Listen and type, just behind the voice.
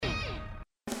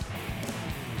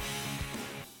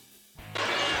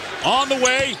On the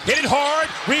way, hit it hard,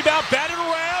 rebound, batted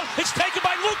around. It's taken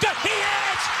by Luka. He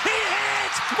hits! He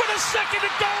hits! With a second to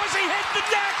go as he hit the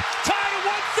deck. Tied at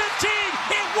 115.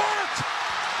 It worked!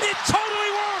 It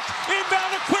totally worked!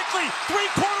 Inbounded quickly.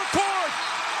 Three-quarter court.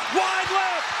 Wide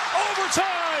left.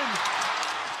 Overtime.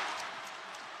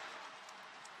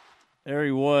 There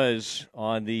he was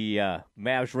on the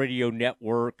Mavs Radio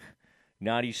Network,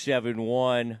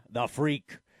 97.1, The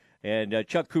Freak. And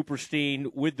Chuck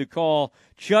Cooperstein with the call.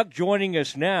 Chuck joining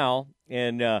us now.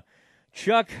 And,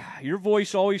 Chuck, your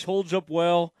voice always holds up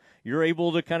well. You're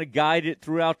able to kind of guide it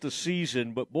throughout the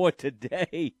season. But, boy,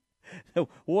 today,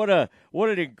 what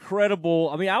an incredible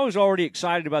 – I mean, I was already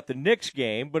excited about the Knicks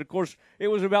game, but, of course, it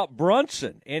was about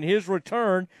Brunson and his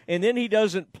return, and then he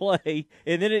doesn't play,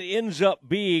 and then it ends up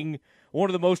being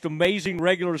one of the most amazing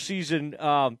regular season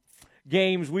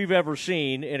games we've ever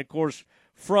seen. And, of course,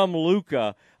 from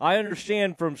Luka. I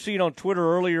understand from seeing on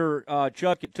Twitter earlier,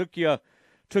 Chuck, it took you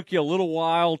a little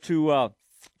while to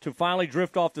finally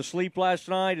drift off to sleep last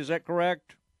night. Is that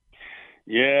correct?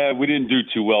 Yeah, we didn't do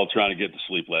too well trying to get to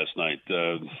sleep last night.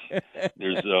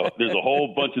 There's a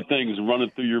whole bunch of things running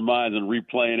through your mind and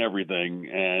replaying everything.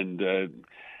 And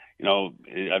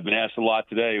I've been asked a lot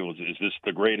today, is this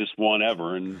the greatest one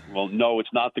ever? And, well, no,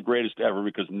 it's not the greatest ever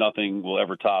because nothing will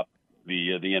ever top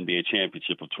the NBA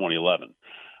championship of 2011.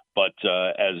 But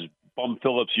as Bum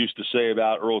Phillips used to say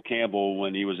about Earl Campbell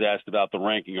when he was asked about the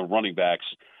ranking of running backs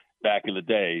back in the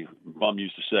day, Bum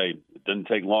used to say, it doesn't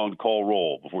take long to call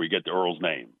roll before you get to Earl's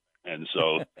name. And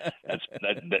so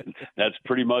that's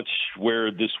pretty much where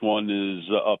this one is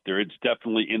up there. It's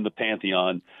definitely in the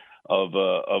pantheon of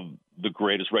the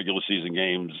greatest regular season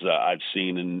games I've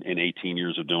seen in 18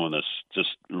 years of doing this. Just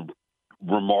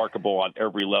remarkable on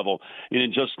every level.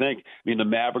 And just think, I mean, the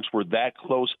Mavericks were that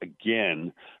close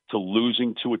again to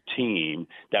losing to a team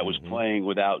that was playing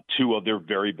without two of their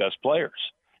very best players.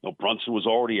 Brunson was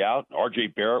already out.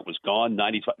 R.J. Barrett was gone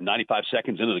 95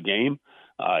 seconds into the game.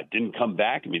 Didn't come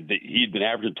back. I mean, he'd been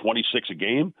averaging 26 a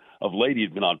game. Of late,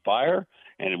 he'd been on fire.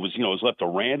 And it was left to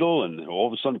Randall, and all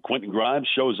of a sudden Quentin Grimes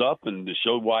shows up and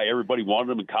showed why everybody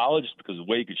wanted him in college because of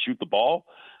the way he could shoot the ball.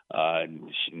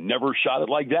 Never shot it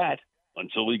like that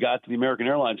until he got to the American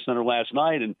Airlines Center last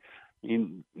night.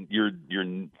 And you're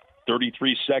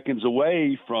 33 seconds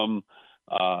away from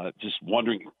just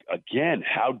wondering, again,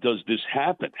 how does this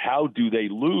happen? How do they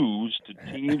lose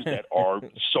to teams that are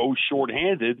so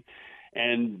shorthanded?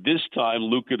 And this time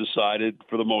Luka decided,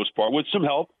 for the most part, with some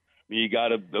help, he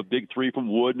got a big three from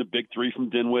Wood and a big three from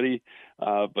Dinwiddie.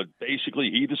 But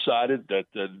basically he decided that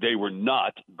they were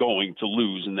not going to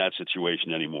lose in that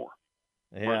situation anymore,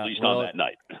 or at least on that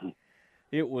night.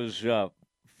 It was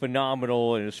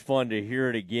phenomenal, and it's fun to hear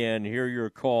it again, hear your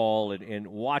call, and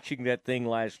watching that thing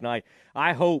last night.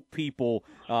 I hope people,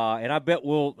 and I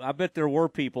bet there were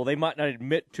people, they might not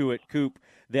admit to it, Coop,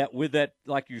 that with that,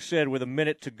 like you said, with a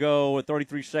minute to go, at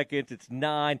 33 seconds, it's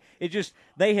 9.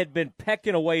 They had been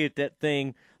pecking away at that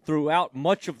thing throughout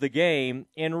much of the game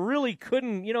and really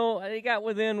couldn't, they got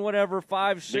within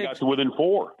 5, 6. They got to within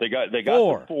 4. They got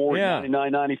 4. To 4, yeah.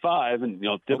 99-95, and,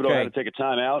 Thibodeau had to take a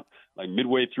timeout like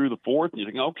midway through the fourth. And you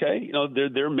think, okay,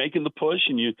 they're making the push,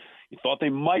 and you thought they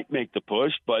might make the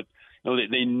push, but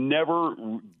they never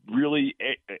really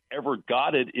ever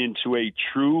got it into a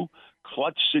true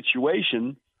clutch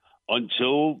situation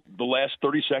until the last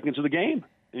 30 seconds of the game.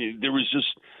 There was just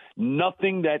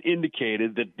nothing that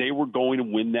indicated that they were going to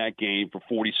win that game for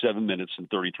 47 minutes and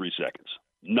 33 seconds.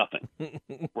 Nothing.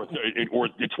 or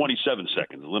 27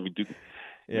 seconds. Let me do.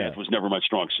 Yeah, it was never my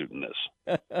strong suit in this.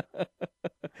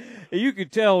 You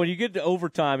could tell when you get to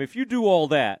overtime, if you do all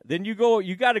that, then you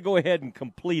got to go ahead and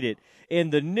complete it.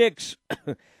 And the Knicks,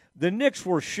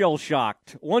 were shell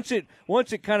shocked once it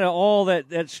kind of all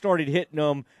that started hitting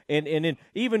them, and then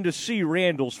even to see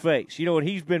Randall's face, and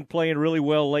he's been playing really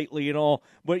well lately and all.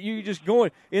 But you just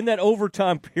going in that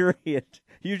overtime period,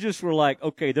 you just were like,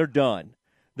 okay, they're done.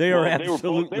 They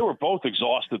were both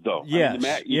exhausted, though. Yes,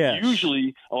 yes.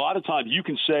 Usually, a lot of times you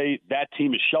can say that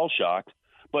team is shell-shocked,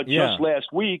 but just last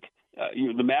week,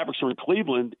 the Mavericks are in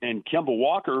Cleveland, and Kemba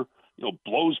Walker,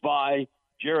 blows by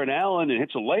Jared Allen and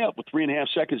hits a layup with 3.5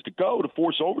 seconds to go to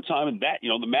force overtime, and that,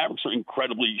 the Mavericks are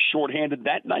incredibly shorthanded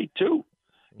that night too.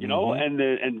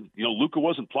 And Luka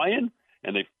wasn't playing,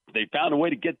 and they found a way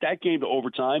to get that game to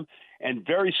overtime. And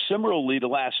very similarly to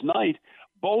last night,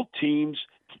 both teams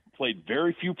played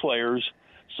very few players,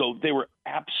 so they were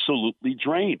absolutely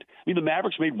drained. I mean, the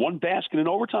Mavericks made one basket in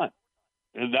overtime,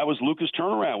 and that was Luka's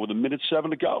turnaround with 1:07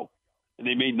 to go. And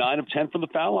they made 9 of 10 from the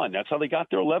foul line. That's how they got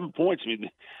their 11 points. I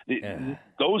mean,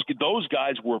 those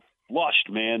guys were flushed,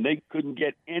 man. They couldn't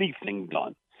get anything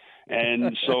done.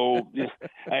 And so,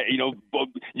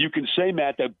 you can say,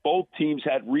 Matt, that both teams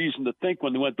had reason to think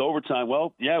when they went to overtime,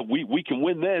 well, yeah, we can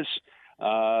win this,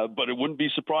 but it wouldn't be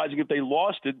surprising if they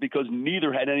lost it because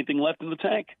neither had anything left in the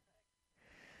tank.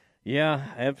 Yeah,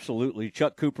 absolutely.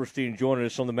 Chuck Cooperstein joining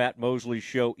us on the Matt Mosley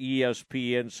Show,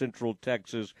 ESPN Central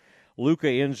Texas. Luka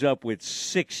ends up with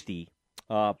 60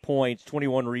 points,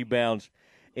 21 rebounds,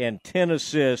 and 10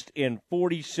 assists in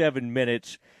 47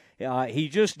 minutes. He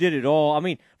just did it all. I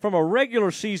mean, from a regular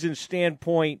season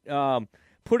standpoint,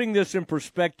 putting this in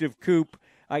perspective, Coop,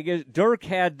 I guess Dirk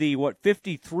had the,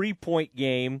 53-point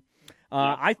game.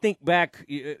 I think back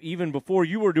even before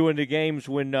you were doing the games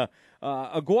when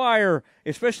Aguirre,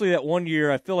 especially that one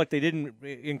year, I feel like they didn't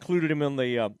included him in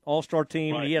the All-Star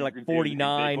team. Right. He had like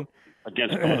 49.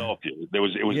 Against Philadelphia. It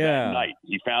was that night.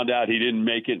 He found out he didn't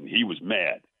make it, and he was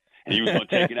mad. And he was going to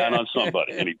take it out on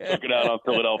somebody, and he took it out on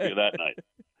Philadelphia that night.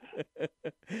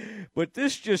 But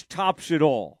this just tops it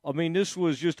all. I mean, this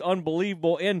was just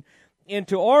unbelievable. And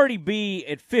to already be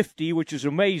at 50, which is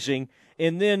amazing,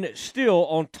 and then still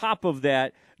on top of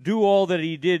that, do all that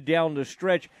he did down the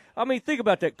stretch. I mean, think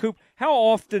about that, Coop. How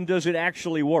often does it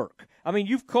actually work? I mean,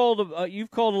 you've called a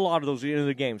lot of those into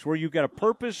the games where you've got to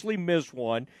purposely miss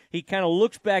one. He kind of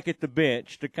looks back at the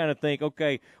bench to kind of think,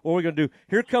 okay, what are we going to do?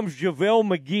 Here comes JaVale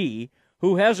McGee,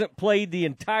 who hasn't played the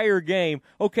entire game.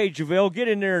 Okay, JaVale, get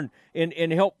in there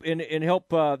and help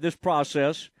this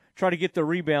process. Try to get the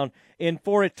rebound. And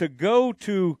for it to go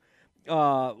to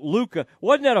Luka,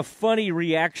 wasn't that a funny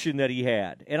reaction that he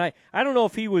had? And I don't know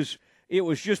if it was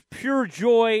just pure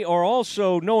joy or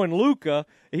also knowing Luka,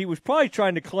 he was probably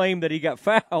trying to claim that he got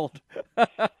fouled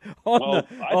on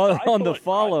the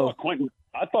follow.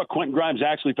 I thought Quentin Grimes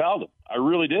actually fouled him. I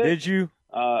really did. Did you?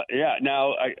 Yeah.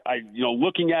 Now, I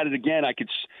looking at it again, I could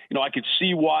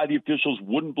see why the officials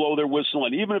wouldn't blow their whistle,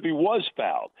 and even if he was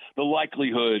fouled, the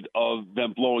likelihood of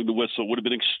them blowing the whistle would have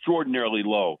been extraordinarily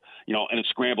low, in a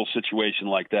scramble situation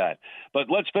like that. But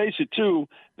let's face it, too,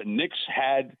 the Knicks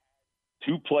had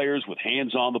two players with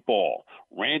hands on the ball.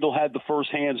 Randall had the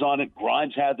first hands on it.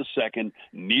 Grimes had the second.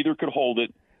 Neither could hold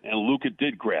it, and Luka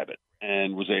did grab it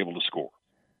and was able to score.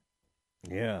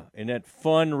 Yeah, and that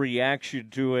fun reaction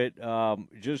to it,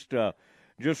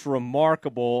 just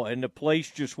remarkable, and the place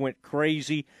just went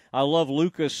crazy. I love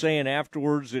Luka saying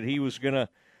afterwards that he was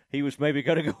maybe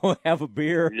gonna go have a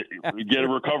beer, get a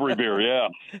recovery beer.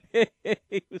 Yeah,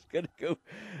 he was gonna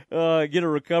go get a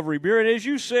recovery beer. And as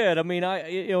you said, I mean,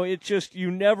 it's just you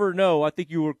never know. I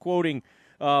think you were quoting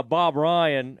Bob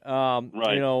Ryan,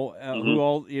 right. Who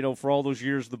all for all those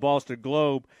years the Boston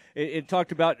Globe. It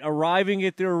talked about arriving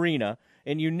at the arena.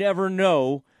 And you never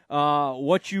know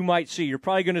what you might see. You're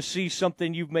probably going to see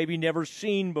something you've maybe never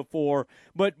seen before.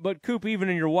 But Coop, even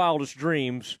in your wildest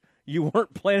dreams, you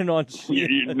weren't planning on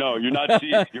seeing. No, you're not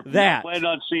seeing. You're that. not planning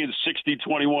on seeing 60,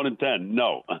 21, and 10.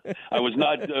 No, I was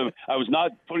not. I was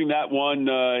not putting that one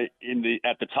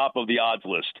at the top of the odds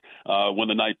list when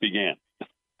the night began.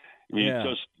 I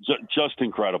mean, just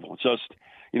incredible. Just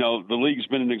the league's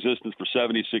been in existence for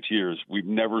 76 years. We've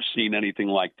never seen anything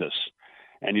like this.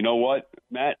 And you know what,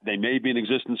 Matt? They may be in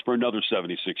existence for another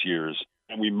 76 years,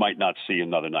 and we might not see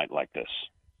another night like this.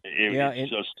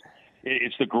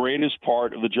 It's the greatest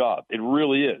part of the job. It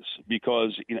really is,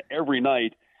 because every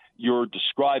night you're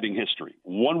describing history.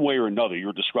 One way or another,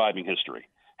 you're describing history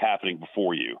happening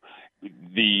before you.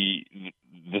 The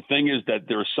thing is that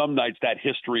there are some nights that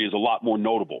history is a lot more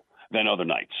notable than other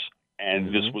nights, and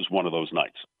this was one of those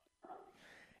nights.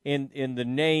 In the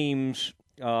names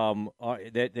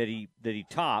that he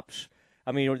tops.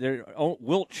 I mean,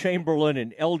 Wilt Chamberlain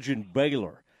and Elgin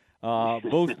Baylor,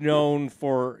 both known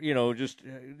for just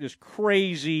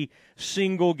crazy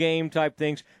single game type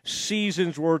things,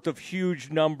 seasons worth of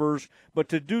huge numbers. But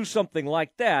to do something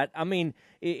like that, I mean,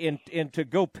 and to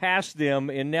go past them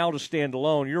and now to stand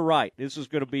alone, you're right. This is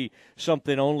going to be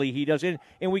something only he does. And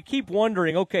we keep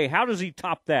wondering, okay, how does he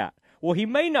top that? Well, he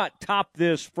may not top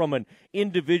this from an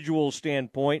individual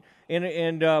standpoint,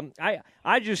 and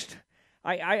I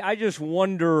just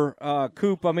wonder,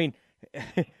 Coop. I mean,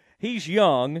 he's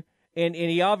young, and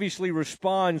he obviously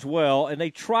responds well, and they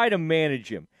try to manage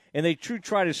him, and they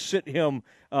try to sit him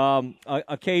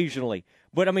occasionally.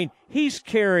 But I mean, he's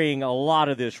carrying a lot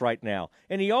of this right now,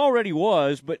 and he already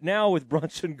was, but now with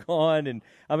Brunson gone, and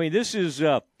I mean, this is.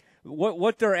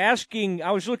 What they're asking,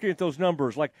 I was looking at those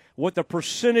numbers, like what the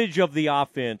percentage of the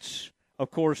offense,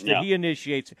 of course, that he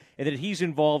initiates and that he's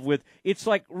involved with, it's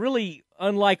like really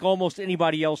unlike almost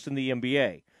anybody else in the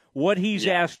NBA, what he's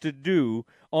asked to do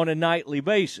on a nightly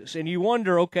basis. And you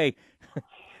wonder, okay,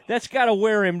 that's got to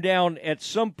wear him down at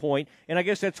some point, and I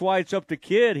guess that's why it's up to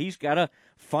Kidd. He's got to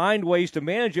find ways to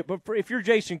manage it. But if you're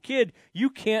Jason Kidd, you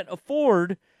can't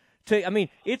afford to. I mean,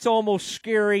 it's almost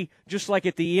scary, just like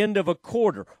at the end of a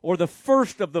quarter or the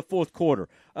first of the fourth quarter.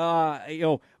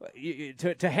 To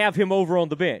have him over on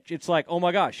the bench, it's like, oh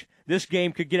my gosh, this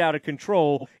game could get out of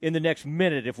control in the next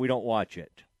minute if we don't watch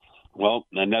it. Well,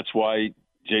 and that's why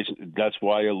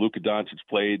Luka Doncic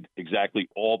played exactly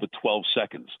all but 12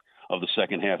 seconds of the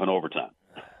second half in overtime.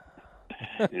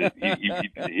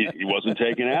 he wasn't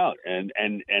taken out, and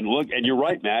look, and you're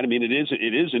right, Matt. I mean, it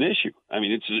is an issue. I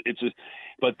mean,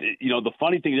 but the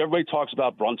funny thing is everybody talks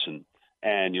about Brunson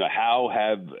and how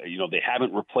they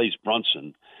haven't replaced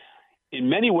Brunson. In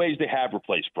many ways, they have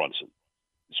replaced Brunson.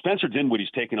 Spencer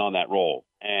Dinwiddie's taken on that role,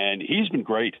 and he's been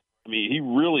great. I mean, he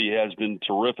really has been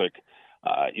terrific.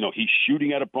 He's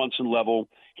shooting at a Brunson level.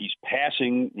 He's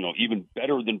passing, even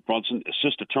better than Brunson.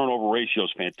 Assist-to-turnover ratio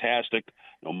is fantastic.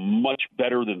 Much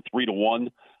better than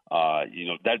 3-1.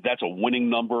 That's a winning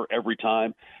number every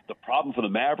time. The problem for the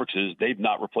Mavericks is they've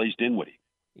not replaced Dinwiddie.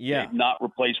 Yeah, they've not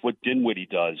replaced what Dinwiddie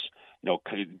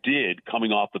did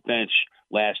coming off the bench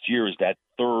last year is that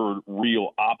third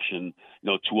real option,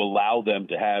 to allow them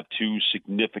to have two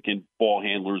significant ball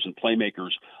handlers and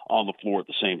playmakers on the floor at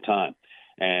the same time.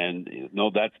 And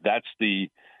that's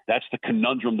the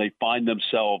conundrum they find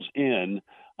themselves in,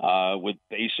 with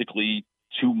basically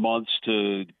 2 months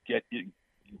to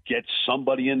get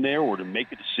somebody in there or to make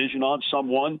a decision on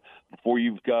someone before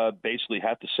you've basically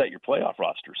have to set your playoff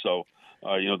roster. So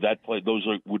those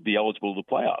would be eligible to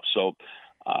the playoffs. So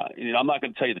I'm not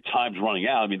going to tell you the time's running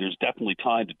out. I mean, there's definitely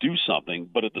time to do something,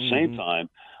 but at the same time,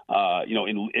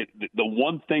 the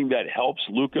one thing that helps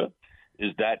Luka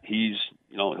is that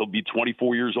he'll be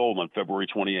 24 years old on February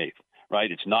 28th, right?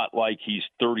 It's not like he's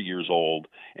 30 years old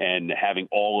and having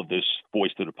all of this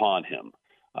foisted upon him.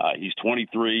 He's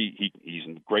 23. He's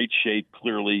in great shape,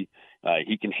 clearly.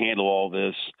 He can handle all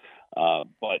this,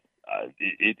 but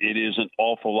it is an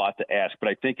awful lot to ask. But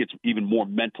I think it's even more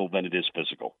mental than it is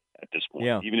physical at this point.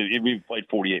 Yeah. Even if we played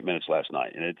 48 minutes last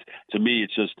night. And to me,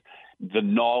 it's just the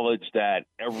knowledge that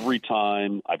every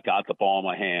time I've got the ball in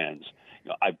my hands,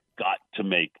 I've got to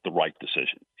make the right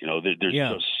decision. There's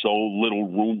just so little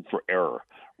room for error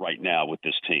right now with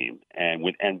this team, and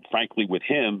frankly with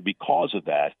him because of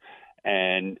that.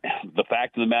 And the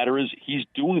fact of the matter is, he's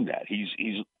doing that.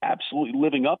 He's absolutely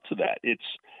living up to that. It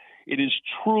is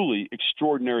truly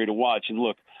extraordinary to watch. And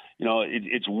look,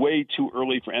 it's way too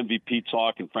early for MVP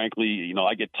talk. And frankly,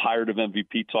 I get tired of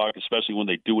MVP talk, especially when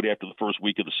they do it after the first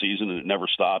week of the season and it never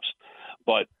stops.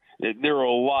 But there are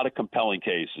a lot of compelling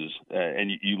cases, and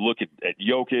you look at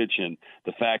Jokic and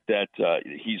the fact that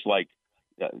he's like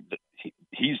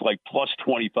plus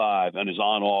 25 on his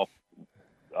on-off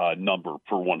number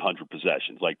per 100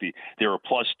 possessions. There are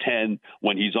plus 10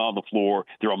 when he's on the floor.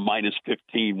 There are minus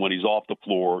 15 when he's off the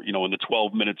floor. In the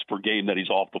 12 minutes per game that he's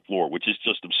off the floor, which is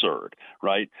just absurd,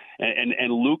 right? And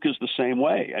Luka's the same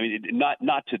way. I mean,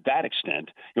 not to that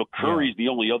extent. Curry's the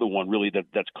only other one really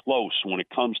that's close when it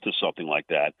comes to something like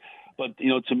that. But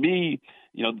to me,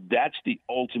 that's the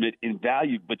ultimate in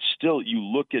value. But still, you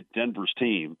look at Denver's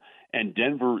team, and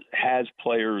Denver has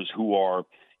players who are,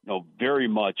 very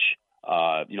much.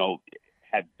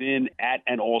 Have been at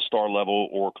an all-star level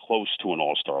or close to an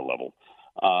all-star level.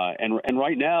 And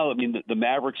right now, I mean, the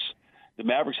Mavericks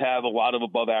have a lot of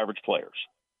above-average players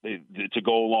to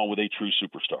go along with a true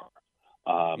superstar.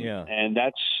 And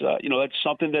that's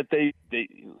something that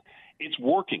it's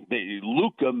working.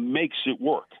 Luka makes it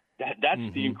work.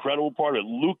 That's the incredible part of it.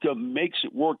 Luka makes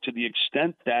it work to the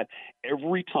extent that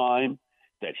every time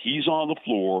that he's on the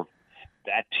floor,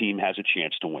 that team has a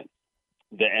chance to win.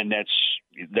 And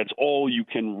that's all you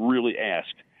can really ask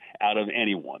out of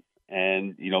anyone.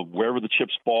 And, wherever the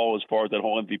chips fall as far as that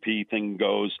whole MVP thing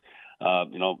goes,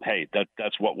 hey,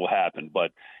 that's what will happen.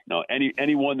 But,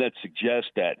 anyone that suggests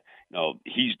that,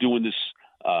 he's doing this,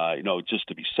 just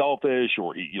to be selfish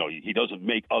or, he doesn't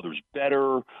make others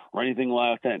better or anything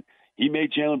like that. He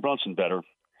made Jalen Brunson better.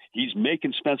 He's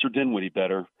making Spencer Dinwiddie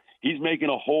better. He's making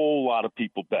a whole lot of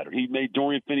people better. He made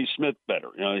Dorian Finney-Smith better.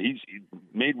 He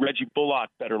made Reggie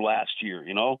Bullock better last year.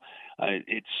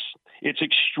 It's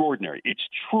extraordinary. It's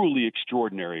truly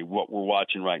extraordinary what we're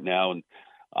watching right now, and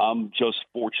I'm just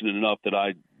fortunate enough that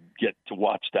I get to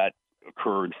watch that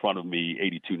occur in front of me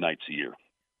 82 nights a year.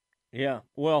 Yeah,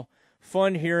 well,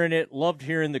 fun hearing it. Loved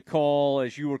hearing the call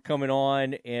as you were coming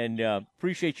on, and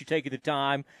appreciate you taking the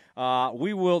time.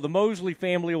 The Mosley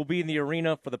family will be in the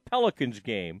arena for the Pelicans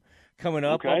game coming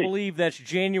up. Okay. I believe that's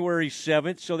January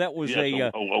 7th. So that was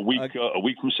a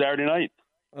week from Saturday night.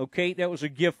 Okay, that was a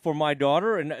gift for my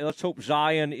daughter, and let's hope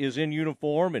Zion is in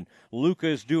uniform and Luka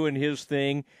is doing his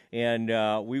thing, and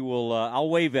we will. I'll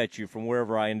wave at you from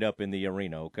wherever I end up in the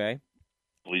arena. Okay.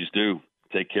 Please do.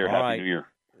 Take care. All Happy right. New Year.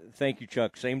 Thank you,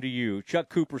 Chuck. Same to you. Chuck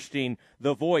Cooperstein,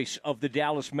 the voice of the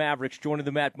Dallas Mavericks, joining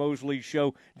the Matt Mosley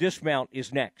Show. Dismount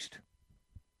is next.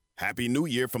 Happy New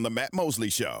Year from the Matt Mosley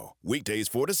Show. Weekdays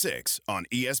 4 to 6 on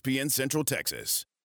ESPN Central Texas.